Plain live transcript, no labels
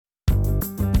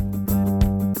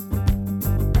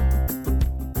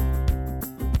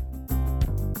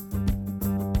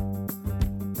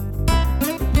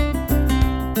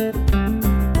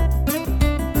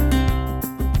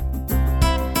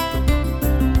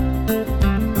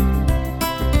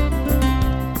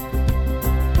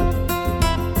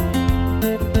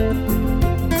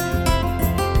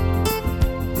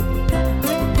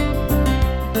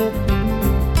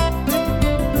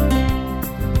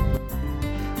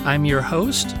I'm your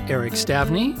host, Eric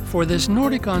Stavney, for this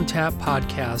Nordic on Tap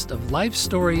podcast of life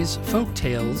stories, folk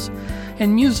tales,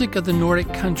 and music of the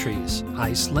Nordic countries,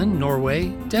 Iceland, Norway,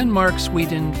 Denmark,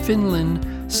 Sweden, Finland,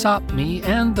 Sapmi,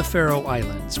 and the Faroe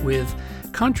Islands, with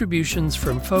contributions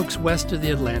from folks west of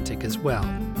the Atlantic as well.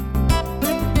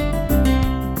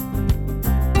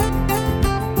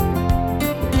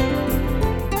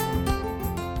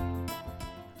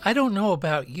 I don't know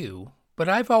about you, but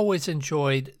I've always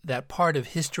enjoyed that part of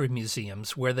history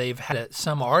museums where they've had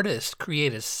some artist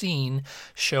create a scene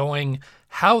showing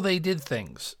how they did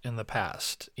things in the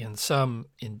past, in some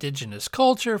indigenous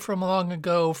culture from long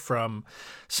ago, from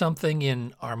something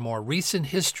in our more recent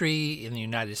history in the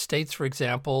United States, for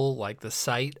example, like the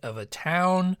site of a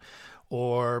town,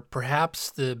 or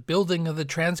perhaps the building of the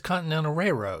Transcontinental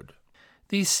Railroad.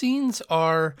 These scenes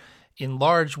are in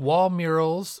large wall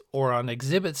murals or on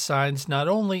exhibit signs, not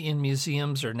only in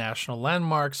museums or national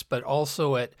landmarks, but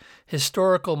also at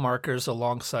historical markers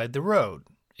alongside the road,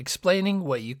 explaining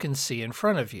what you can see in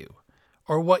front of you,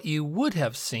 or what you would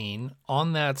have seen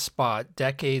on that spot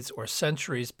decades or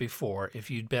centuries before if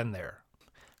you'd been there.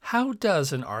 How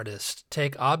does an artist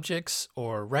take objects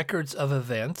or records of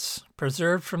events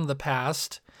preserved from the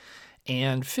past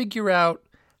and figure out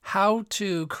how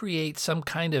to create some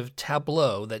kind of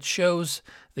tableau that shows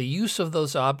the use of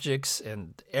those objects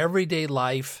and everyday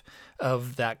life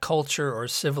of that culture or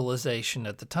civilization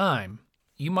at the time?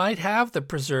 You might have the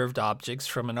preserved objects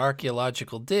from an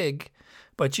archaeological dig,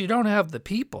 but you don't have the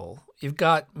people. You've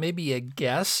got maybe a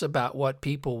guess about what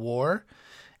people wore,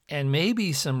 and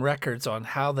maybe some records on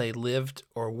how they lived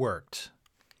or worked.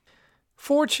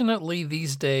 Fortunately,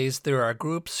 these days, there are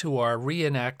groups who are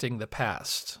reenacting the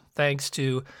past, thanks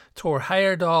to Thor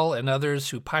Heyerdahl and others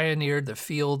who pioneered the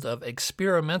field of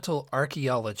experimental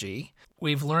archaeology.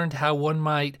 We've learned how one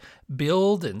might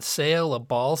build and sail a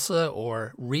balsa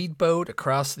or reed boat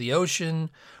across the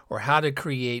ocean, or how to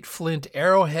create flint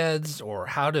arrowheads, or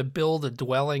how to build a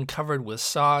dwelling covered with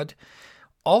sod.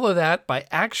 All of that by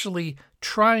actually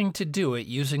trying to do it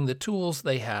using the tools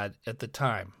they had at the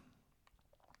time.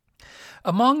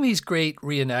 Among these great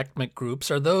reenactment groups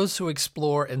are those who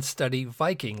explore and study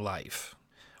Viking life.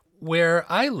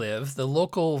 Where I live, the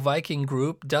local Viking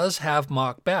group does have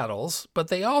mock battles, but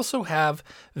they also have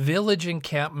village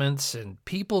encampments and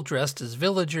people dressed as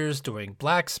villagers doing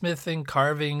blacksmithing,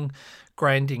 carving,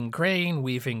 grinding grain,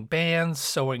 weaving bands,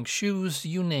 sewing shoes,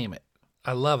 you name it.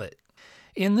 I love it.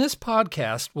 In this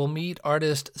podcast, we'll meet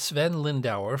artist Sven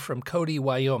Lindauer from Cody,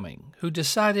 Wyoming, who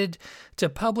decided to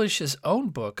publish his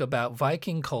own book about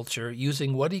Viking culture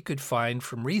using what he could find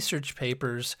from research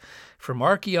papers, from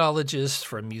archaeologists,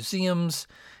 from museums,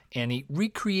 and he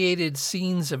recreated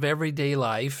scenes of everyday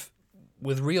life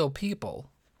with real people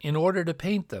in order to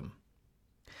paint them.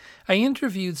 I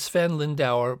interviewed Sven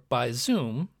Lindauer by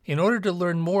Zoom in order to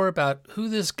learn more about who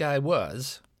this guy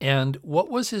was and what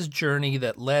was his journey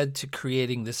that led to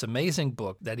creating this amazing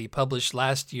book that he published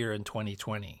last year in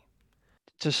 2020.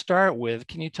 To start with,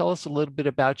 can you tell us a little bit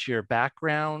about your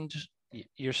background,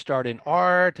 your start in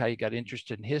art, how you got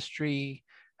interested in history,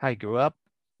 how you grew up?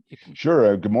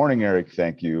 Sure. Good morning, Eric.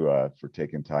 Thank you for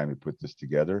taking time to put this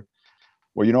together.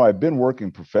 Well, I've been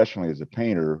working professionally as a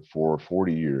painter for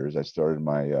 40 years. I started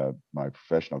my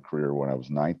professional career when I was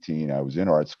 19. I was in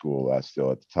art school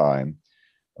still at the time.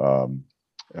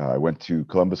 I went to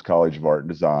Columbus College of Art and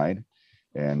Design,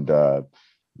 and the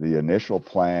initial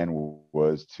plan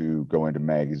was to go into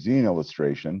magazine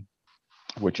illustration,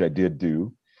 which I did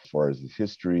do. As far as the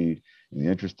history and the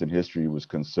interest in history was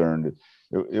concerned,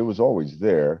 it was always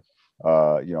there.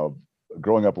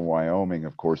 Growing up in Wyoming,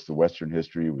 of course, the Western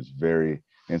history was very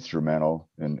instrumental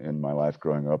in my life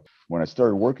growing up. When I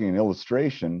started working in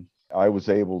illustration, I was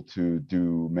able to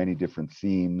do many different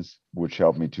themes, which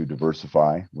helped me to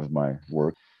diversify with my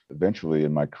work. Eventually,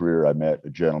 in my career, I met a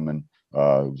gentleman who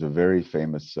was a very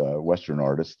famous Western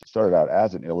artist. Started out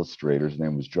as an illustrator. His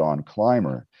name was John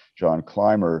Clymer. John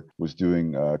Clymer was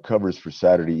doing covers for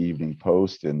Saturday Evening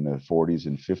Post in the 40s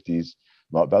and 50s,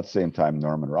 about the same time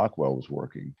Norman Rockwell was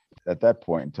working. At that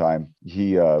point in time,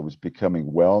 he was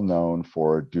becoming well known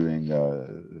for doing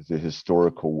the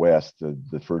historical West,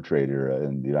 the fur trade era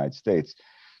in the United States.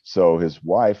 So his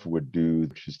wife would do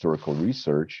historical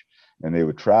research, and they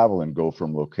would travel and go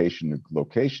from location to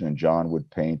location, and John would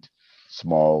paint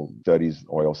small studies,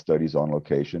 oil studies on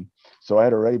location. So I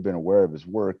had already been aware of his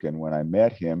work, and when I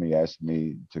met him, he asked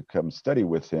me to come study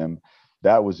with him.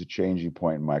 That was a changing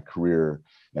point in my career,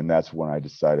 and that's when I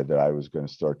decided that I was going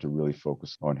to start to really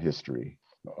focus on history.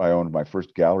 I owned my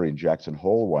first gallery in Jackson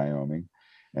Hole, Wyoming,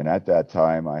 and at that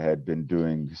time I had been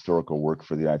doing historical work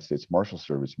for the United States Marshal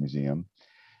Service Museum.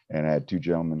 And I had two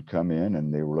gentlemen come in,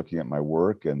 and they were looking at my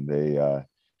work, and they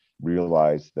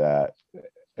realized that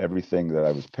everything that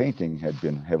I was painting had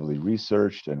been heavily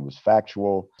researched and was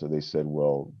factual. So they said,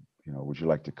 well, would you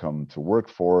like to come to work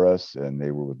for us? And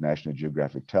they were with National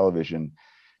Geographic Television.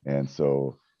 And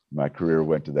so my career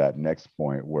went to that next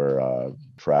point where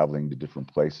traveling to different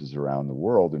places around the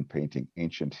world and painting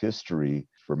ancient history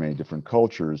for many different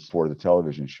cultures for the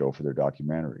television show for their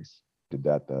documentaries. Did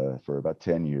that for about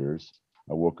 10 years.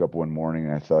 I woke up one morning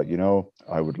and I thought,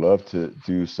 I would love to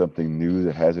do something new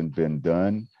that hasn't been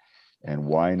done. And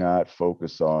why not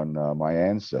focus on my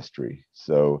ancestry?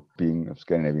 So, being of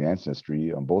Scandinavian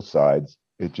ancestry on both sides,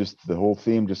 the whole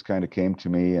theme just kind of came to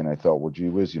me, and I thought, well, gee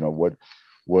whiz,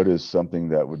 what is something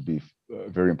that would be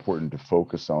very important to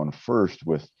focus on first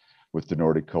with the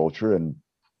Nordic culture, and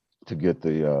to get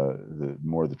the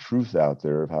more the truth out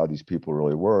there of how these people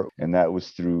really were, and that was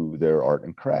through their art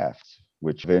and crafts,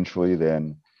 which eventually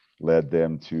then led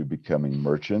them to becoming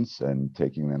merchants and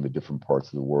taking them to different parts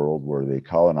of the world where they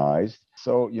colonized.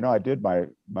 So, I did my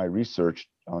research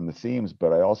on the themes,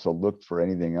 but I also looked for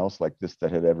anything else like this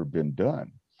that had ever been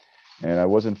done. And I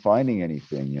wasn't finding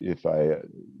anything. If I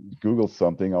Googled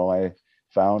something, all I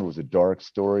found was a dark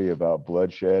story about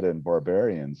bloodshed and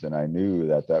barbarians. And I knew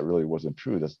that really wasn't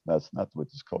true. That's not what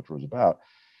this culture was about.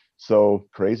 So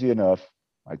crazy enough,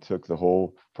 I took the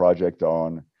whole project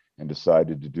on and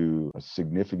decided to do a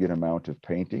significant amount of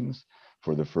paintings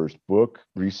for the first book,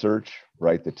 research,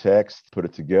 write the text, put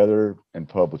it together, and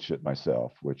publish it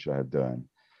myself, which I have done.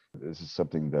 This is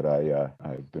something that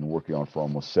I've been working on for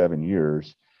almost 7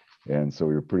 years. And so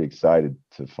we were pretty excited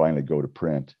to finally go to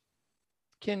print.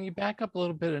 Can you back up a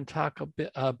little bit and talk a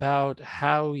bit about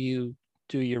how you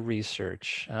do your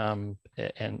research and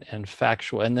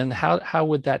factual, and then how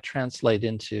would that translate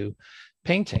into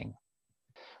painting?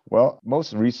 Well,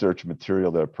 most research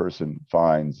material that a person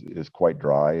finds is quite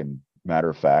dry and matter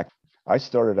of fact. I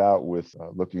started out with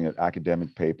looking at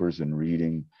academic papers and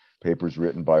reading papers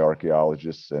written by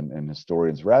archaeologists and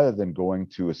historians, rather than going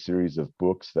to a series of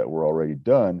books that were already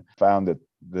done. Found that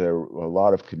there were a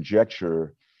lot of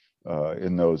conjecture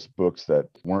in those books that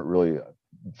weren't really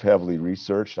heavily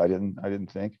researched. I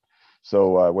didn't think.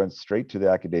 So I went straight to the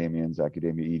academians.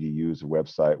 Academia EDU is a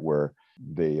website where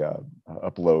they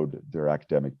upload their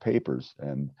academic papers.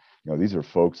 And these are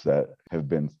folks that have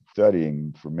been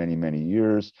studying for many, many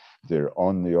years. They're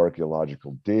on the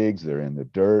archaeological digs. They're in the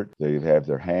dirt. They have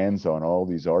their hands on all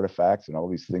these artifacts and all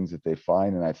these things that they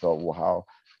find. And I thought, well,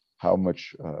 how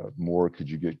much more could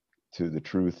you get to the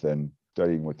truth than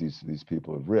studying what these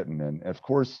people have written? And of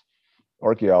course,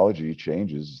 archaeology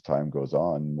changes as time goes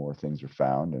on. More things are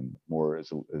found and more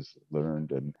is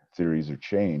learned, and theories are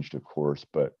changed, of course.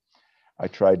 But I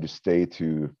tried to stay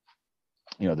to,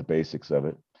 the basics of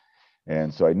it.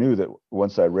 And so I knew that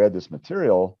once I read this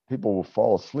material, people will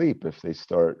fall asleep if they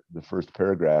start the first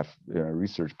paragraph in a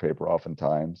research paper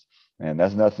oftentimes. And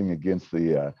that's nothing against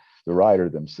the writer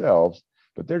themselves,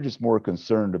 but they're just more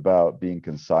concerned about being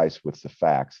concise with the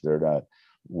facts. They're not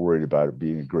worried about it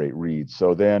being a great read.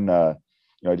 So then I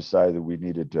decided that we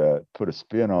needed to put a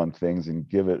spin on things and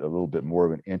give it a little bit more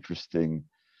of an interesting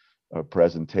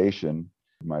presentation.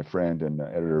 My friend and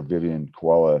editor Vivian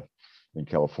Koala in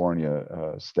California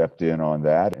stepped in on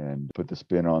that and put the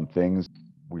spin on things.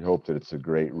 We hope that it's a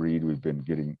great read. We've been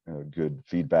getting good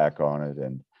feedback on it,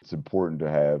 and it's important to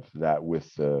have that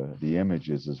with the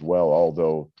images as well.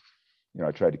 Although,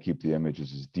 I tried to keep the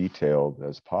images as detailed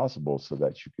as possible so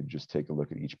that you could just take a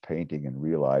look at each painting and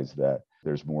realize that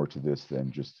there's more to this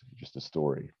than just a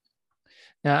story.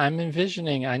 Now, I'm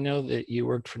envisioning, I know that you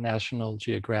worked for National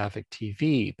Geographic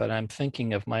TV, but I'm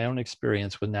thinking of my own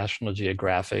experience with National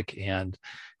Geographic, and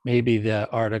maybe the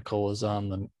article is on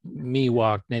the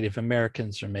Miwok Native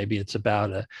Americans, or maybe it's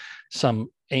about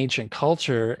some ancient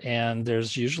culture, and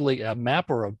there's usually a map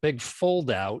or a big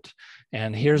fold out,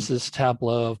 and here's this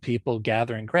tableau of people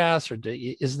gathering grass. Or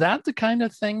is that the kind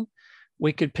of thing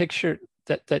we could picture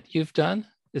that you've done?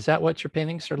 Is that what your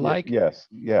paintings are like? Yes.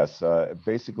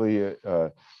 Basically,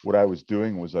 what I was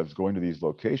doing was I was going to these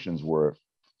locations where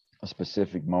a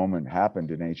specific moment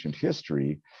happened in ancient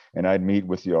history, and I'd meet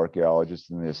with the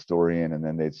archaeologist and the historian, and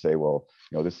then they'd say, well,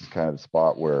 this is kind of the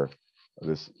spot where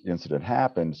this incident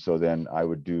happened. So then I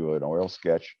would do an oil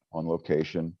sketch on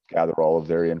location, gather all of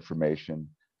their information,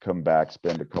 come back,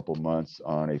 spend a couple months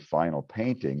on a final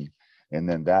painting. And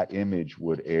then that image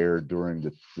would air during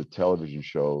the television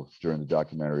show, during the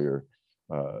documentary, or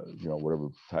whatever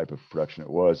type of production it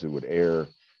was. It would air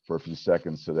for a few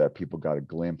seconds so that people got a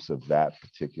glimpse of that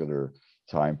particular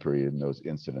time period and those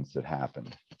incidents that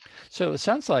happened. So it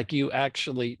sounds like you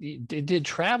actually did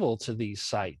travel to these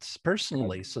sites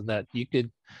personally so that you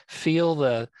could feel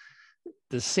the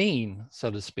scene,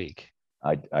 so to speak.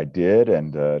 I did,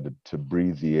 and to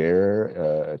breathe the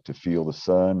air, to feel the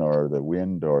sun or the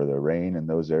wind or the rain in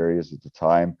those areas at the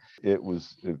time, it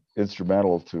was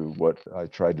instrumental to what I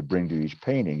tried to bring to each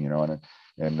painting.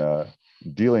 And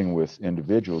dealing with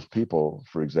individuals, people,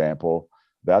 for example.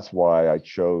 That's why I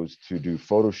chose to do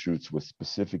photo shoots with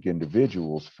specific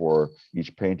individuals for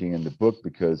each painting in the book,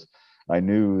 because I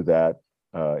knew that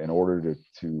in order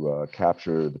to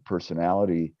capture the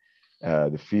personality,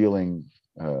 the feeling,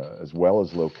 as well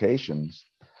as locations,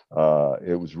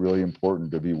 it was really important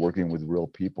to be working with real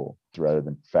people rather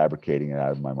than fabricating it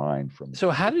out of my mind. So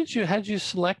how did you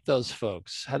select those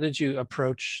folks? How did you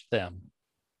approach them?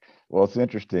 Well, it's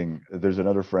interesting. There's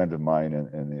another friend of mine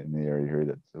in the area here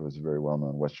that was a very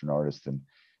well-known Western artist, and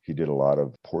he did a lot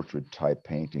of portrait type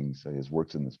paintings. His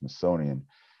work's in the Smithsonian.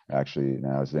 Actually,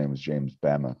 now his name is James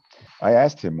Bama. I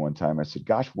asked him one time, I said,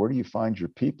 gosh, where do you find your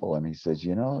people? And he says,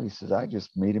 he says, I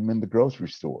just meet them in the grocery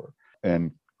store.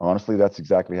 And honestly, that's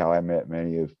exactly how I met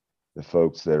many of the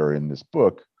folks that are in this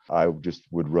book. I just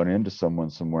would run into someone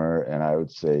somewhere and I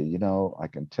would say, I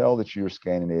can tell that you're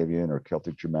Scandinavian or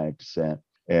Celtic Germanic descent,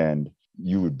 and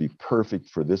you would be perfect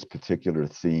for this particular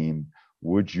theme.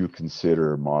 Would you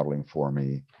consider modeling for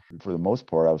me? For the most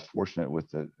part, I was fortunate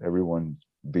with everyone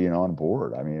being on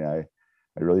board. I mean, I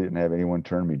really didn't have anyone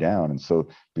turn me down. And so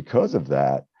because of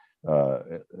that,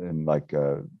 and like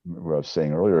what I was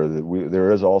saying earlier, that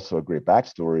there is also a great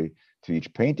backstory to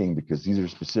each painting, because these are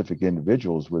specific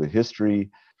individuals with a history.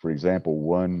 For example,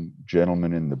 one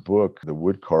gentleman in the book, the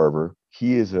wood carver,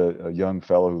 he is a young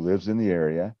fellow who lives in the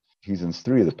area. He's in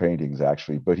 3 of the paintings,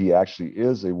 actually, but he actually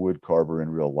is a wood carver in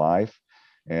real life.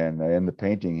 And in the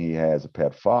painting, he has a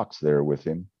pet fox there with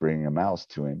him, bringing a mouse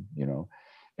to him.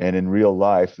 And in real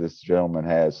life, this gentleman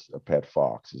has a pet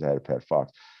fox, has had a pet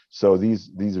fox. So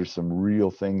these are some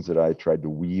real things that I tried to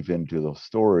weave into the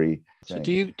story. So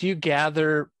do you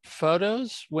gather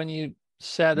photos when you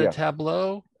set a Yeah.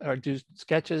 tableau, or do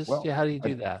sketches? Well, Yeah, how do you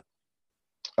do that?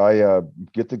 I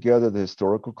get together the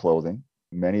historical clothing.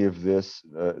 Many of this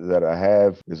that I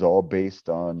have is all based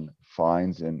on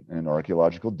finds in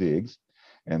archaeological digs.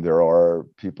 And there are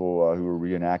people who are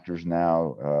reenactors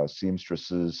now,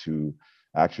 seamstresses who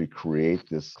actually create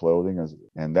this clothing.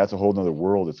 And that's a whole nother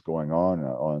world that's going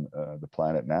on the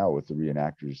planet now with the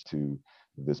reenactors to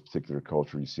this particular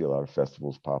culture. You see a lot of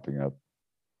festivals popping up,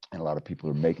 and a lot of people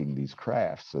are making these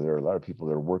crafts. So there are a lot of people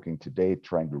that are working today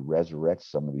trying to resurrect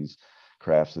some of these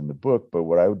crafts in the book. But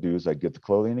what I would do is I'd get the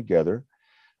clothing together,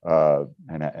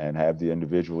 and have the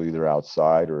individual either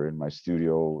outside or in my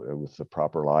studio with the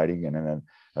proper lighting. And then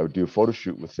I would do a photo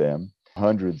shoot with them,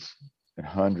 hundreds and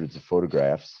hundreds of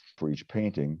photographs for each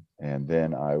painting. And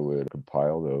then I would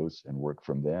compile those and work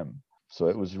from them. So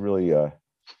it was really,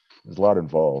 there's a lot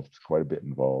involved, quite a bit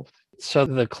involved. So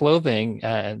the clothing,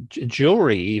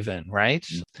 jewelry even, right?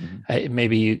 Mm-hmm.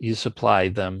 Maybe you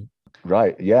supplied them.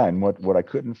 Right. Yeah. And what I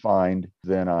couldn't find,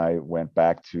 then I went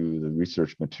back to the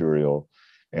research material,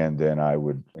 and then I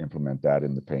would implement that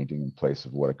in the painting in place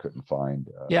of what I couldn't find.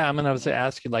 Yeah, I mean, I was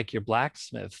asking like your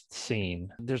blacksmith scene.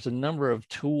 There's a number of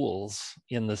tools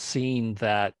in the scene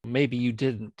that maybe you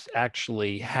didn't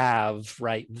actually have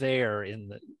right there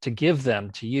to give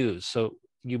them to use. So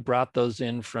you brought those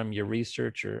in from your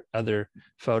research or other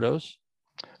photos?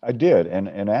 I did,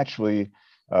 and actually,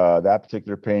 that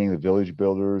particular painting, the village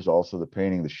builders, also the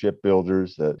painting, the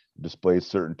shipbuilders that displays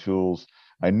certain tools.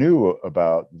 I knew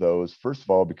about those first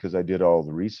of all because I did all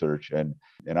the research, and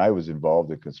I was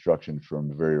involved in construction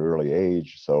from a very early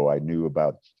age, so I knew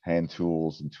about hand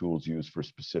tools and tools used for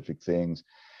specific things,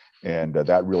 and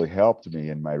that really helped me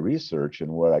in my research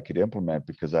and what I could implement,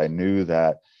 because I knew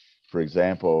that, for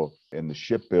example, in the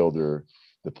shipbuilder,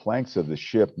 the planks of the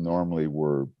ship normally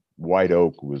were white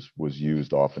oak was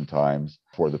used oftentimes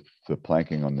for the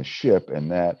planking on the ship,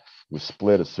 and that was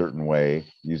split a certain way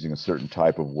using a certain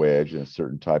type of wedge and a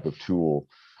certain type of tool.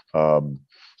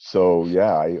 So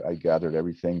yeah, I gathered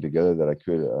everything together that I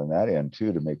could on that end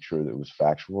too, to make sure that it was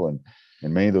factual, and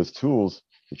many of those tools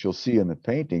that you'll see in the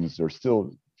paintings are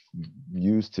still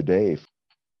used today.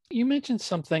 You mentioned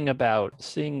something about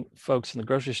seeing folks in the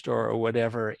grocery store or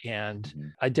whatever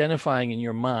and identifying in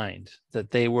your mind that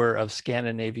they were of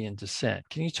Scandinavian descent.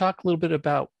 Can you talk a little bit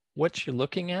about what you're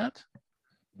looking at?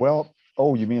 Well,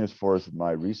 oh, you mean as far as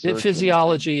my research?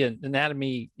 Physiology and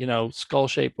anatomy, skull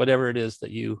shape, whatever it is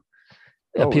that you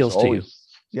Oh, it was appeals to you. always,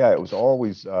 yeah, it was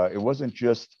always, it wasn't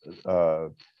just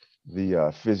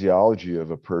the physiology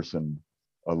of a person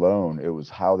alone. It was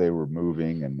how they were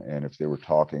moving, and if they were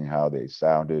talking, how they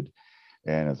sounded.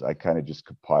 And as I kind of just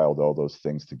compiled all those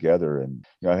things together, and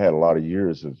I had a lot of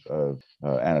years of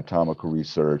anatomical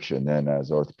research, and then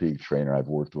as orthopedic trainer, I've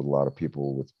worked with a lot of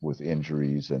people with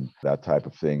injuries and that type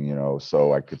of thing.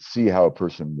 So I could see how a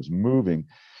person was moving,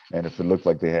 and if it looked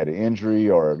like they had an injury,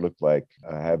 or it looked like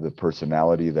I have the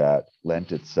personality that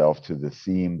lent itself to the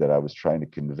theme that I was trying to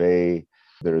convey.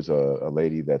 There's a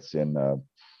lady that's in a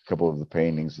couple of the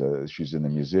paintings. She's in the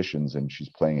musicians, and she's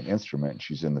playing an instrument, and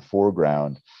she's in the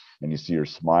foreground, and you see her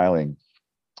smiling.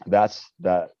 That's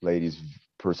that lady's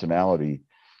personality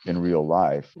in real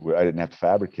life. I didn't have to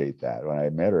fabricate that. When I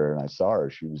met her and I saw her,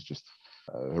 she was just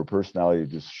her personality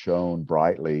just shone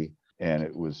brightly, and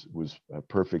it was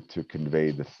perfect to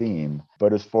convey the theme.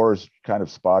 But as far as kind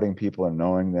of spotting people and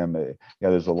knowing them,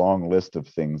 there's a long list of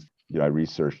things I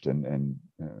researched and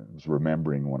was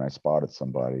remembering when I spotted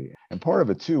somebody. And part of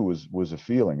it too was a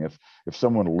feeling. If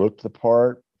someone looked the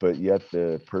part, but yet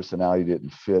the personality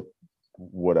didn't fit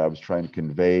what I was trying to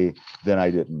convey, then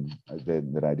I didn't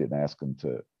ask them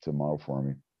to model for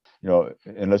me.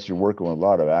 Unless you're working with a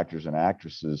lot of actors and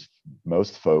actresses,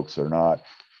 most folks are not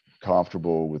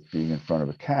comfortable with being in front of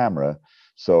a camera.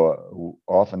 So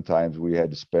oftentimes we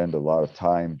had to spend a lot of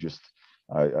time just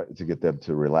to get them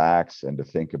to relax and to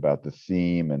think about the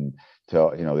theme, and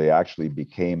they actually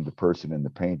became the person in the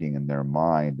painting in their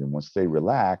mind. And once they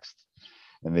relaxed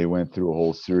and they went through a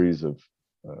whole series of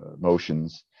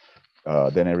motions,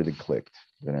 then everything clicked.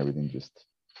 Then everything just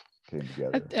came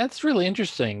together. That's really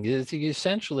interesting. Is you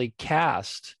essentially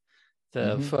cast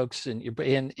the folks in your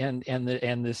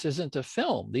and this isn't a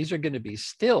film. These are going to be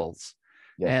stills.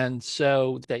 Yes. And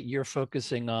so that you're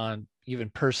focusing on even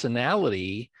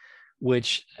personality,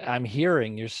 which I'm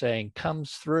hearing you're saying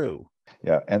comes through.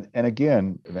 Yeah. And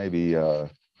again, maybe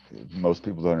most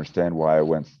people don't understand why I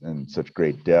went in such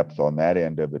great depth on that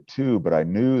end of it too. But I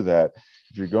knew that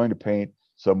if you're going to paint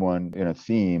someone in a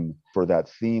theme, for that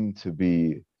theme to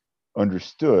be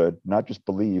understood, not just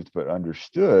believed, but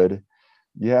understood,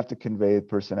 you have to convey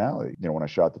personality. When I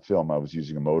shot the film, I was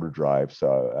using a motor drive.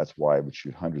 So that's why I would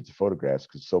shoot hundreds of photographs,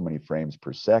 because so many frames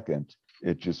per second,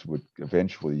 it just would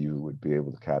eventually you would be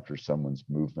able to capture someone's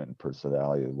movement and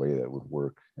personality the way that would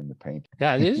work in the painting.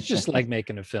 Yeah, it is just like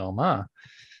making a film, huh?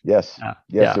 Yes,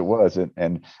 it was,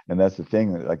 and that's the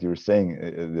thing. Like you were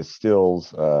saying, the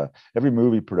stills. Every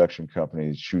movie production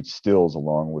company shoots stills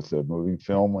along with the moving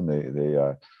film when they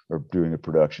are doing a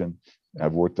production.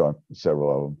 I've worked on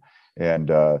several of them, and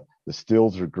the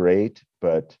stills are great,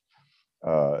 but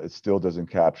it still doesn't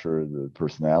capture the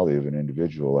personality of an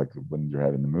individual like when you're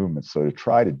having the movement. So to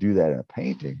try to do that in a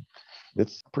painting,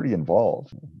 it's pretty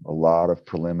involved. A lot of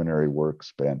preliminary work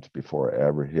spent before I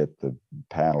ever hit the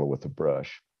panel with a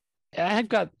brush. I've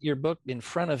got your book in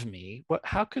front of me.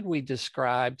 How could we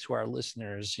describe to our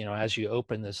listeners, as you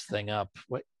open this thing up,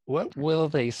 what will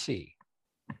they see?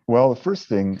 Well, the first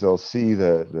thing they'll see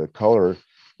the color.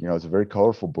 It's a very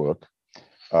colorful book.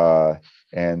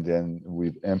 And then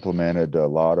we've implemented a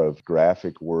lot of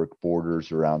graphic work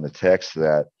borders around the text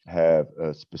that have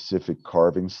a specific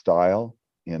carving style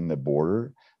in the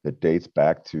border that dates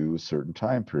back to a certain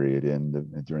time period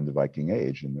during the Viking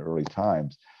Age in the early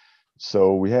times.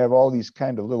 So we have all these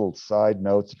kind of little side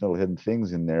notes, little hidden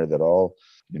things in there that all,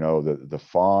 the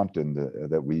font and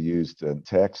that we used in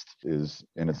text is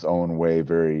in its own way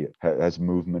has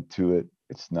movement to it.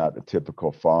 It's not a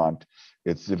typical font.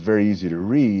 It's very easy to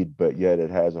read, but yet it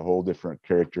has a whole different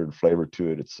character and flavor to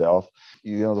it itself.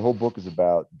 The whole book is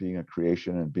about being a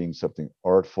creation and being something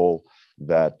artful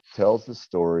that tells the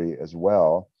story as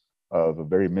well of a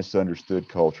very misunderstood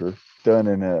culture, done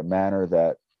in a manner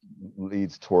that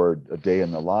leads toward a day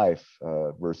in the life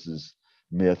versus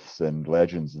myths and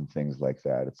legends and things like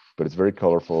that. But it's very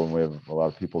colorful, and we have a lot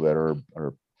of people that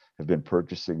have been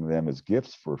purchasing them as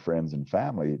gifts for friends and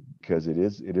family, because it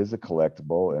is a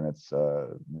collectible, and it's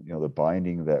the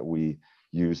binding that we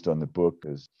used on the book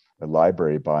is a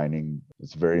library binding.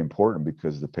 It's very important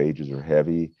because the pages are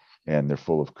heavy and they're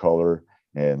full of color,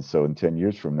 and so in 10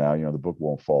 years from now, the book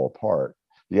won't fall apart.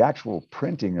 The actual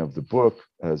printing of the book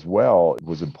as well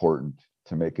was important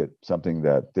to make it something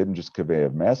that didn't just convey a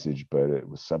message, but it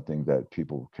was something that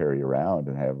people carry around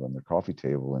and have on their coffee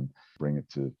table and bring it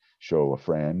to show a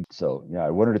friend. So I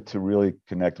wanted it to really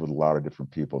connect with a lot of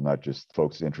different people, not just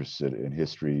folks interested in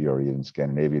history or even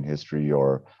Scandinavian history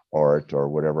or art or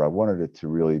whatever. I wanted it to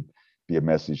really be a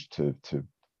message to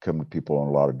come to people on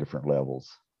a lot of different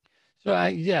levels. So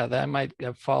that might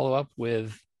follow up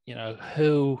with,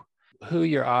 who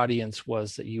your audience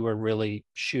was that you were really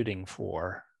shooting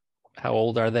for. How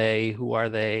old are they? Who are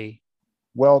they?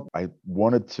 Well, I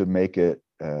wanted to make it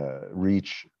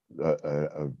reach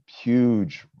a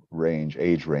huge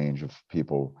age range of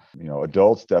people.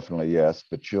 Adults definitely, yes,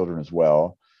 but children as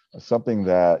well. Something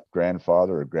that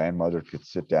grandfather or grandmother could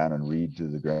sit down and read to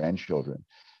the grandchildren.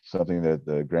 Something that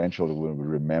the grandchildren would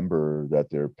remember that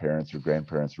their parents or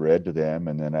grandparents read to them,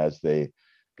 and then as they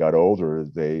got older,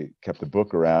 they kept the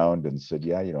book around and said,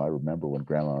 "Yeah, I remember when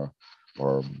grandma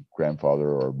or grandfather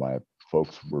or my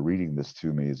folks were reading this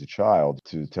to me as a child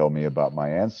to tell me about my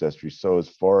ancestry." So as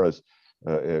far as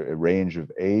a range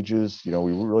of ages, we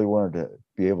really wanted to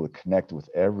be able to connect with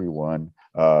everyone.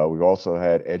 We've also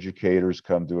had educators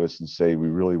come to us and say, we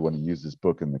really want to use this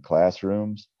book in the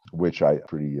classrooms, which I'm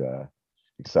pretty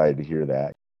excited to hear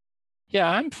that. Yeah,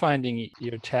 I'm finding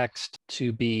your text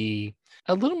to be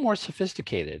a little more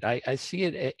sophisticated. I see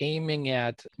it aiming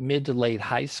at mid to late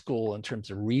high school in terms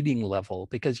of reading level,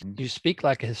 because you speak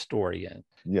like a historian.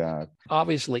 Yeah.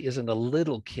 Obviously isn't a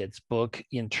little kid's book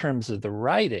in terms of the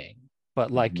writing, but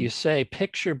like you say,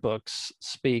 picture books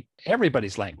speak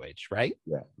everybody's language, right?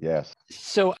 Yeah. Yes.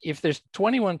 So if there's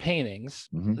 21 paintings,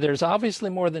 there's obviously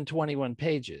more than 21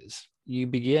 pages. You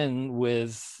begin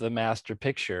with the master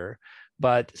picture.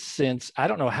 But since I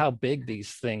don't know how big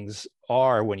these things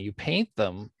are when you paint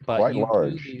them, but quite you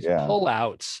large, do these yeah.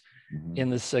 Pullouts in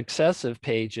the successive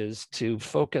pages to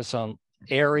focus on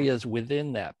areas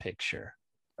within that picture.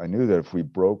 I knew that if we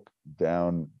broke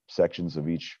down sections of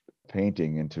each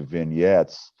painting into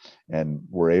vignettes and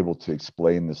were able to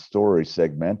explain the story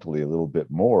segmentally a little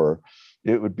bit more,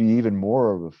 it would be even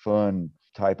more of a fun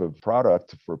type of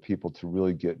product for people to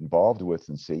really get involved with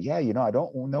and say, yeah, I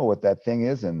don't know what that thing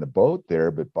is in the boat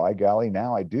there, but by golly,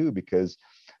 now I do, because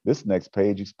this next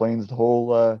page explains the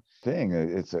whole thing.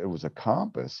 It was a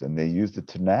compass, and they used it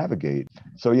to navigate.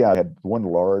 So yeah, I had one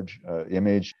large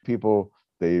image. People,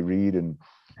 they read and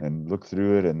look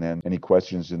through it, and then any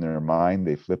questions in their mind,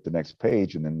 they flip the next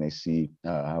page, and then they see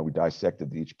how we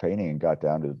dissected each painting and got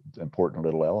down to important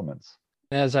little elements.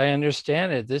 As I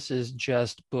understand it, this is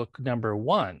just book number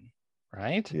 1,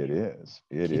 right? It is.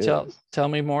 It is. Tell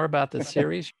me more about the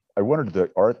series. I wanted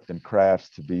the art and crafts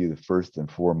to be the first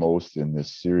and foremost in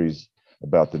this series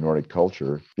about the Nordic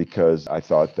culture, because I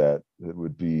thought that it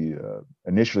would be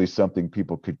initially something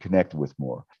people could connect with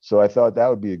more. So I thought that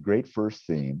would be a great first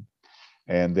theme.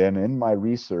 And then in my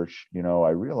research, I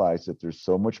realized that there's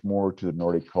so much more to the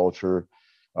Nordic culture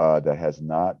that has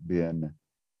not been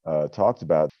talked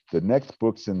about. The next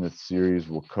books in this series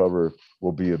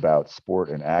will be about sport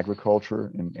and agriculture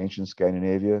in ancient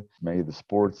Scandinavia. Many of the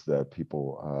sports that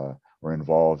people were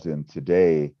involved in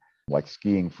today, like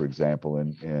skiing, for example,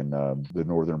 in the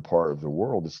northern part of the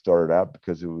world, it started out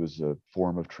because it was a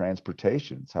form of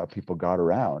transportation. It's how people got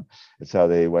around. It's how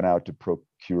they went out to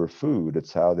procure food.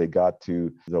 It's how they got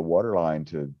to the waterline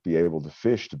to be able to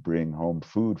fish, to bring home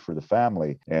food for the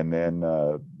family. And then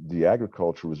the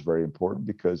agriculture was very important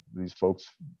because these folks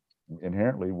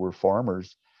inherently were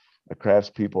farmers,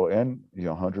 craftspeople, and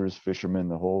hunters, fishermen,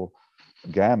 the whole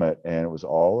gamut. And it was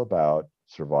all about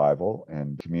survival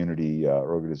and community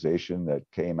organization that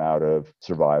came out of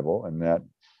survival. And that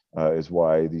is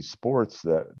why these sports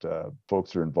that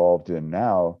folks are involved in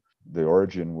now, the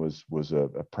origin was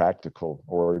a practical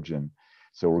origin.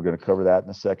 So we're going to cover that in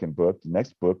the second book. The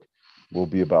next book will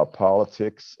be about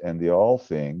politics and the all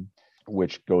thing,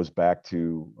 which goes back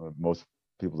to most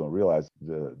people don't realize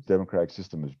the democratic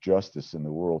system of justice in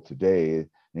the world today.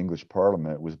 The English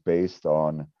Parliament was based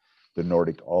on the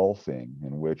Nordic Althing,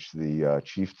 in which the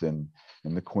chieftain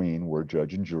and the queen were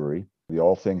judge and jury. The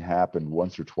Althing happened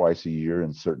once or twice a year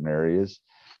in certain areas,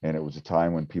 and it was a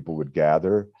time when people would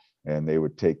gather and they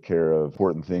would take care of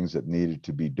important things that needed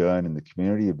to be done in the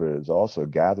community, but it was also a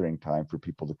gathering time for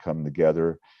people to come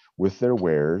together with their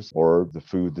wares or the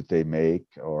food that they make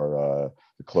or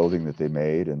the clothing that they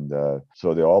made. And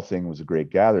so the Althing was a great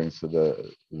gathering. So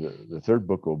the third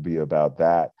book will be about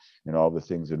that and all the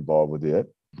things involved with it.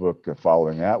 Book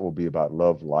following that will be about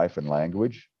love, life, and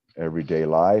language, everyday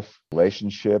life,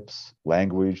 relationships,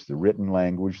 language, the written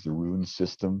language, the rune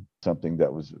system, something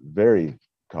that was very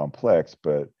complex,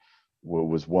 but what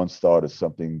was once thought as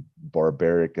something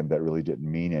barbaric and that really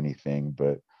didn't mean anything,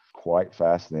 but quite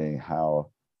fascinating how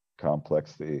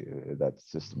complex that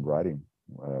system writing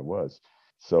was.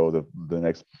 So the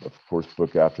next, of course,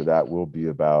 book after that will be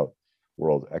about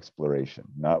world exploration,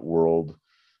 not world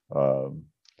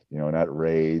not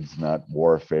raids, not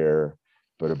warfare,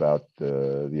 but about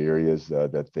the areas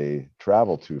that they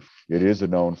travel to. It is a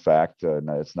known fact,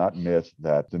 it's not myth,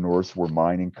 that the Norse were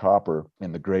mining copper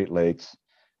in the Great Lakes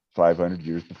 500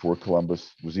 years before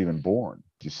Columbus was even born.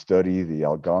 To study the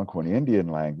Algonquin Indian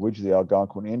language, the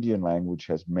Algonquin Indian language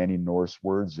has many Norse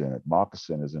words in it.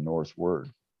 Moccasin is a Norse word.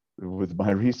 With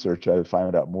my research, I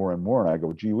find out more and more, and I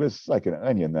go, gee whiz, it's like an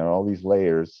onion. There are all these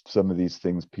layers. Some of these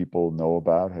things people know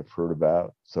about, have heard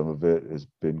about. Some of it has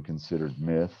been considered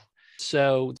myth.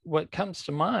 So what comes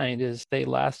to mind is they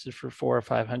lasted for 400 or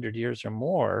 500 years or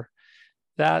more.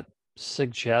 That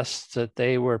suggests that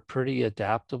they were pretty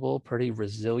adaptable, pretty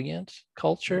resilient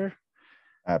culture.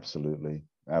 Absolutely.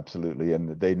 Absolutely.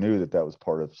 And they knew that that was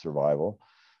part of survival.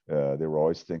 They were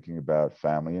always thinking about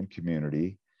family and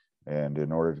community. And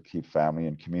in order to keep family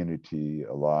and community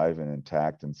alive and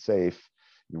intact and safe,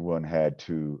 one had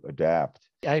to adapt.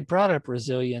 I brought up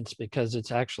resilience because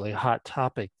it's actually a hot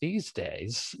topic these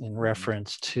days in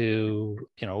reference to,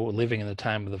 living in the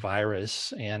time of the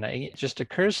virus. And it just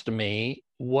occurs to me,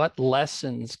 what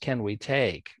lessons can we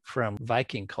take from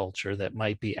Viking culture that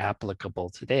might be applicable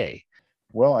today?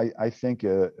 Well, I think,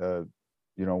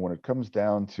 when it comes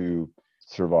down to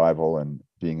survival and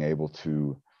being able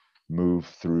to move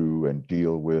through and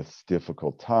deal with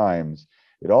difficult times,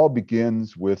 it all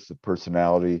begins with the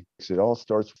personality. It all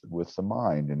starts with the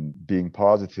mind and being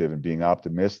positive and being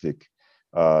optimistic,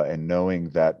 and knowing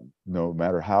that no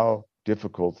matter how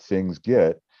difficult things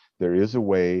get, there is a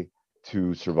way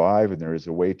to survive and there is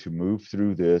a way to move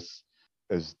through this.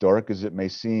 As dark as it may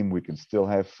seem, we can still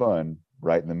have fun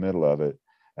right in the middle of it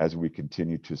as we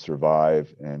continue to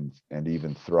survive and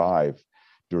even thrive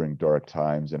during dark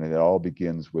times. And it all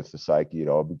begins with the psyche. It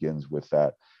all begins with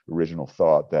that original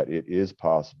thought that it is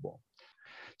possible.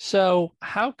 So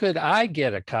how could I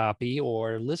get a copy,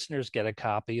 or listeners get a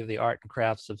copy, of the Art and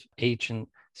Crafts of Ancient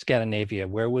Scandinavia?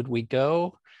 Where would we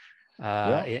go?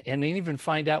 And even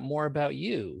find out more about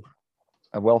you?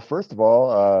 Well, first of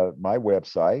all, my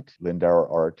website,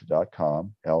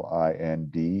 lindauerart.com,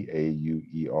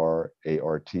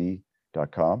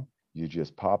 LINDAUERART.com. You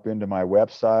just pop into my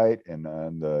website, and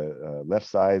on the left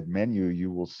side menu,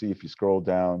 you will see, if you scroll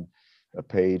down a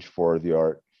page for the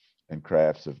Art and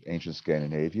Crafts of Ancient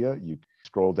Scandinavia, you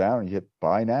scroll down and you hit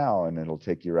buy now, and it'll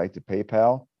take you right to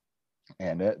PayPal.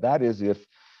 And that is if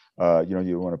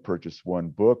you want to purchase one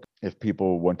book. If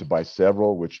people want to buy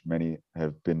several, which many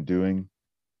have been doing,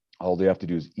 all they have to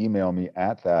do is email me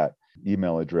at that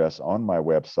email address on my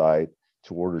website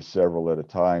to order several at a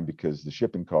time, because the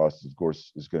shipping cost, of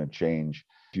course, is going to change.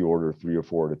 If you order 3 or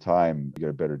 4 at a time, you get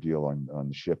a better deal on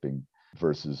the shipping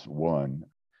versus one.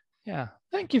 Yeah.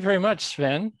 Thank you very much,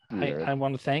 Sven. I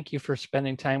want to thank you for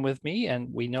spending time with me,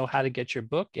 and we know how to get your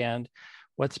book and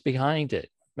what's behind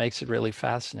it. Makes it really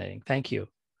fascinating. Thank you.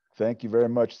 Thank you very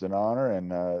much. It's an honor,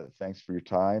 and thanks for your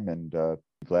time, and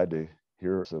glad to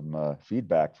hear some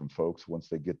feedback from folks once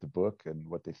they get the book and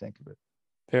what they think of it.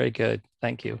 Very good.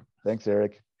 Thank you. Thanks,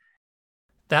 Eric.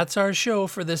 That's our show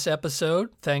for this episode.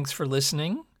 Thanks for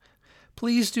listening.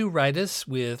 Please do write us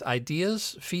with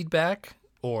ideas, feedback,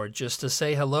 or just to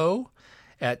say hello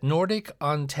at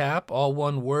NordicOnTap, all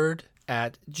one word,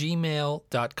 at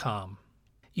gmail.com.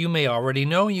 You may already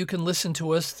know you can listen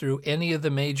to us through any of the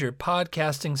major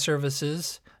podcasting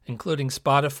services, including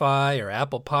Spotify or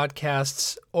Apple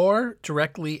Podcasts, or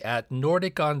directly at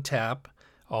NordicOnTap,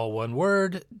 all one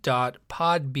word,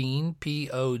 .podbean,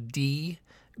 PODBEAN.com.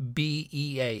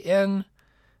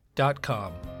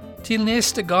 Till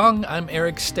nästa gång, I'm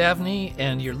Eric Stavney,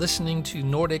 and you're listening to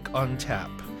Nordic on Tap.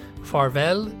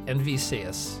 Farväl, and vi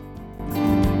ses.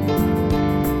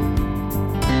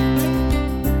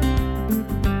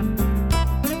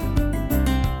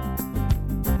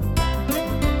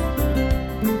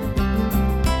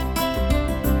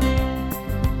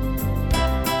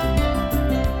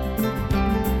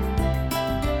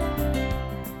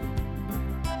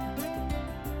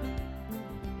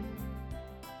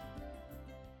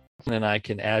 And I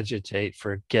can agitate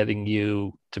for getting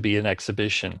you to be an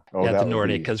exhibition at the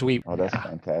Nordic, because that's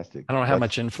fantastic. I don't know how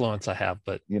much influence I have,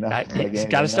 but it's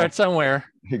got to start somewhere.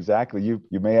 Exactly. You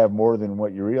may have more than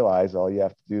what you realize. All you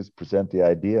have to do is present the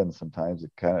idea, and sometimes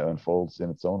it kind of unfolds in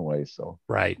its own way. So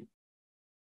right.